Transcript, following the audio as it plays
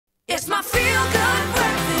It's my feel-good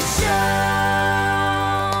breakfast show.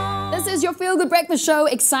 This is your feel-good breakfast show.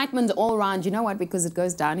 Excitement all around. You know what? Because it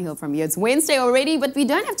goes downhill from here. It's Wednesday already, but we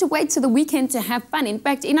don't have to wait till the weekend to have fun. In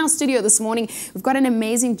fact, in our studio this morning, we've got an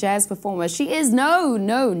amazing jazz performer. She is no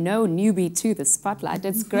newbie to the spotlight.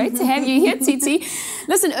 It's great to have you here, Titi.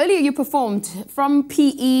 Listen, earlier you performed from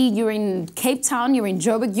PE. You're in Cape Town. You're in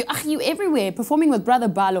Joburg. You're everywhere performing with Brother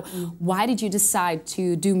Barlo. Why did you decide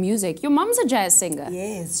to do music? Your mom's a jazz singer.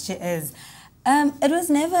 Yes, she is. It was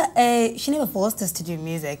never she never forced us to do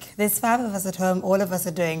music. There's 5 of us at home, all of us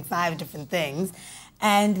are doing 5 different things.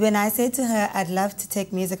 And when I said to her, I'd love to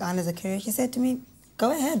take music on as a career, she said to me,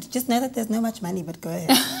 go ahead. Just know that there's no much money, but go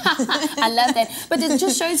ahead. I love that. But it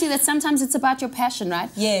just shows you that sometimes it's about your passion,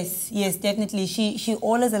 right? Yes, definitely. She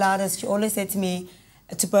always allowed us, she always said to me,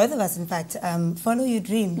 to both of us, in fact, follow your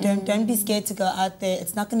dream. Don't be scared to go out there.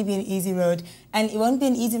 It's not going to be an easy road. And it won't be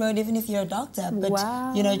an easy road even if you're a doctor. But,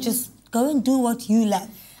 you know, just go and do what you love.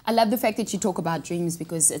 I love the fact that you talk about dreams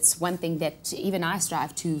because it's one thing that even I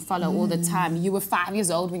strive to follow all the time. You were 5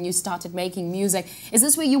 years old when you started making music. Is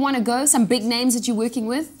this where you want to go? Some big names that you're working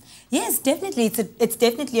with? Yes, definitely. It's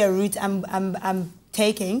definitely a route I'm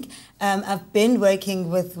taking. I've been working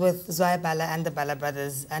with Zwai Bala and the Bala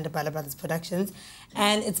Brothers and the Bala Brothers Productions,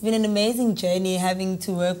 and it's been an amazing journey having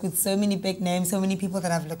to work with so many big names, so many people that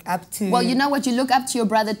I've looked up to. Well, you know what? You look up to your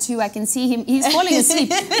brother too. I can see him. He's falling asleep.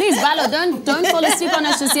 Please, Balo, don't fall asleep on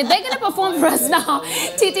us just yet. They're going to perform for us now.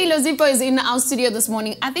 Titi Luzipo is in our studio this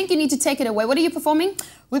morning. I think you need to take it away. What are you performing?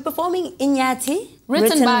 We're performing Inyathi,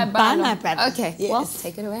 written by my brother. Okay, yes. Well,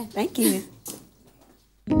 take it away. Thank you.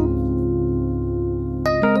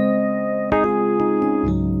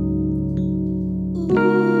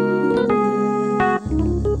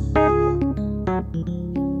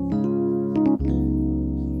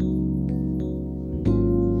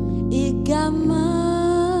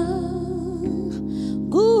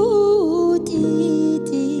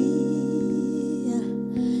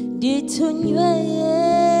 Dithunywe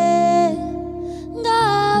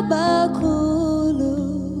ngabakhulu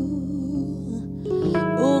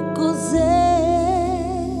ukuze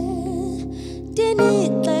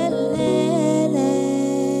dinixelele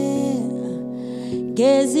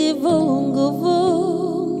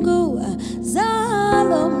ngezivunguvungu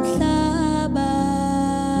zalo mhlaba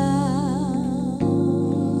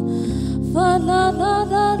fa la la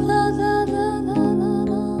la la la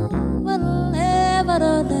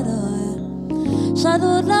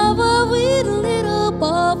shadow lava with a little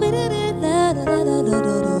bob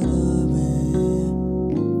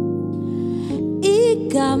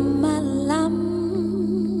Ikamalam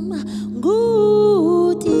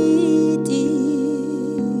gutiti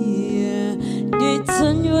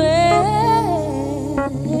Ditsunywe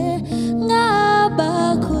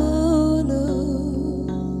ngabakhulu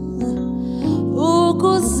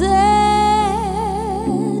ukuze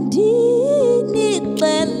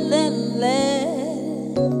dinixelele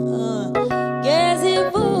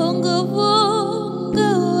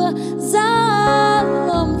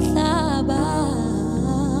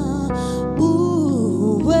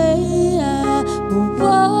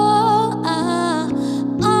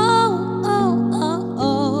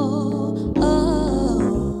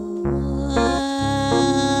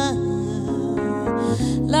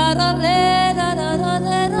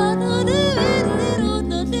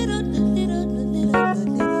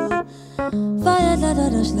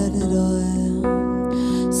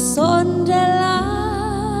Sondela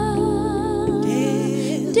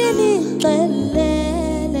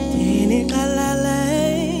dinixelele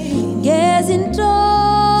ngezinto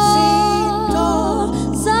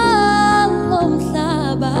zalo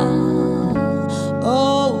mhlaba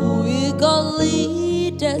oh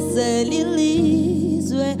igolide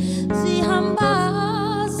zelilizwe zihamba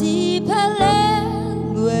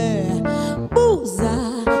ziphelelwe buza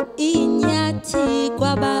Inyathi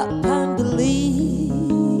kwabaphambili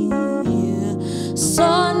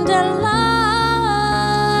sondela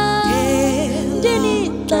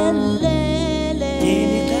dinixelele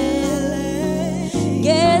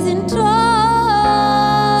ngezinto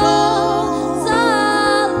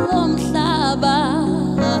zalo mhlaba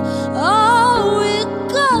oh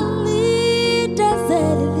igolide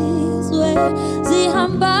zelilizwe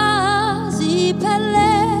zihamba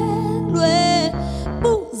ziphelelwe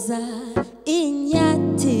buza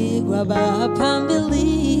Inyathi kwabaphambili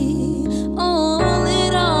only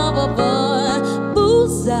boy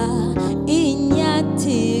buza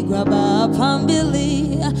Inyathi kwabaphambili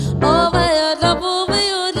obeyodla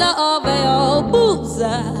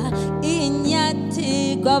buza Inyathi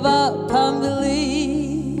kwabaphambili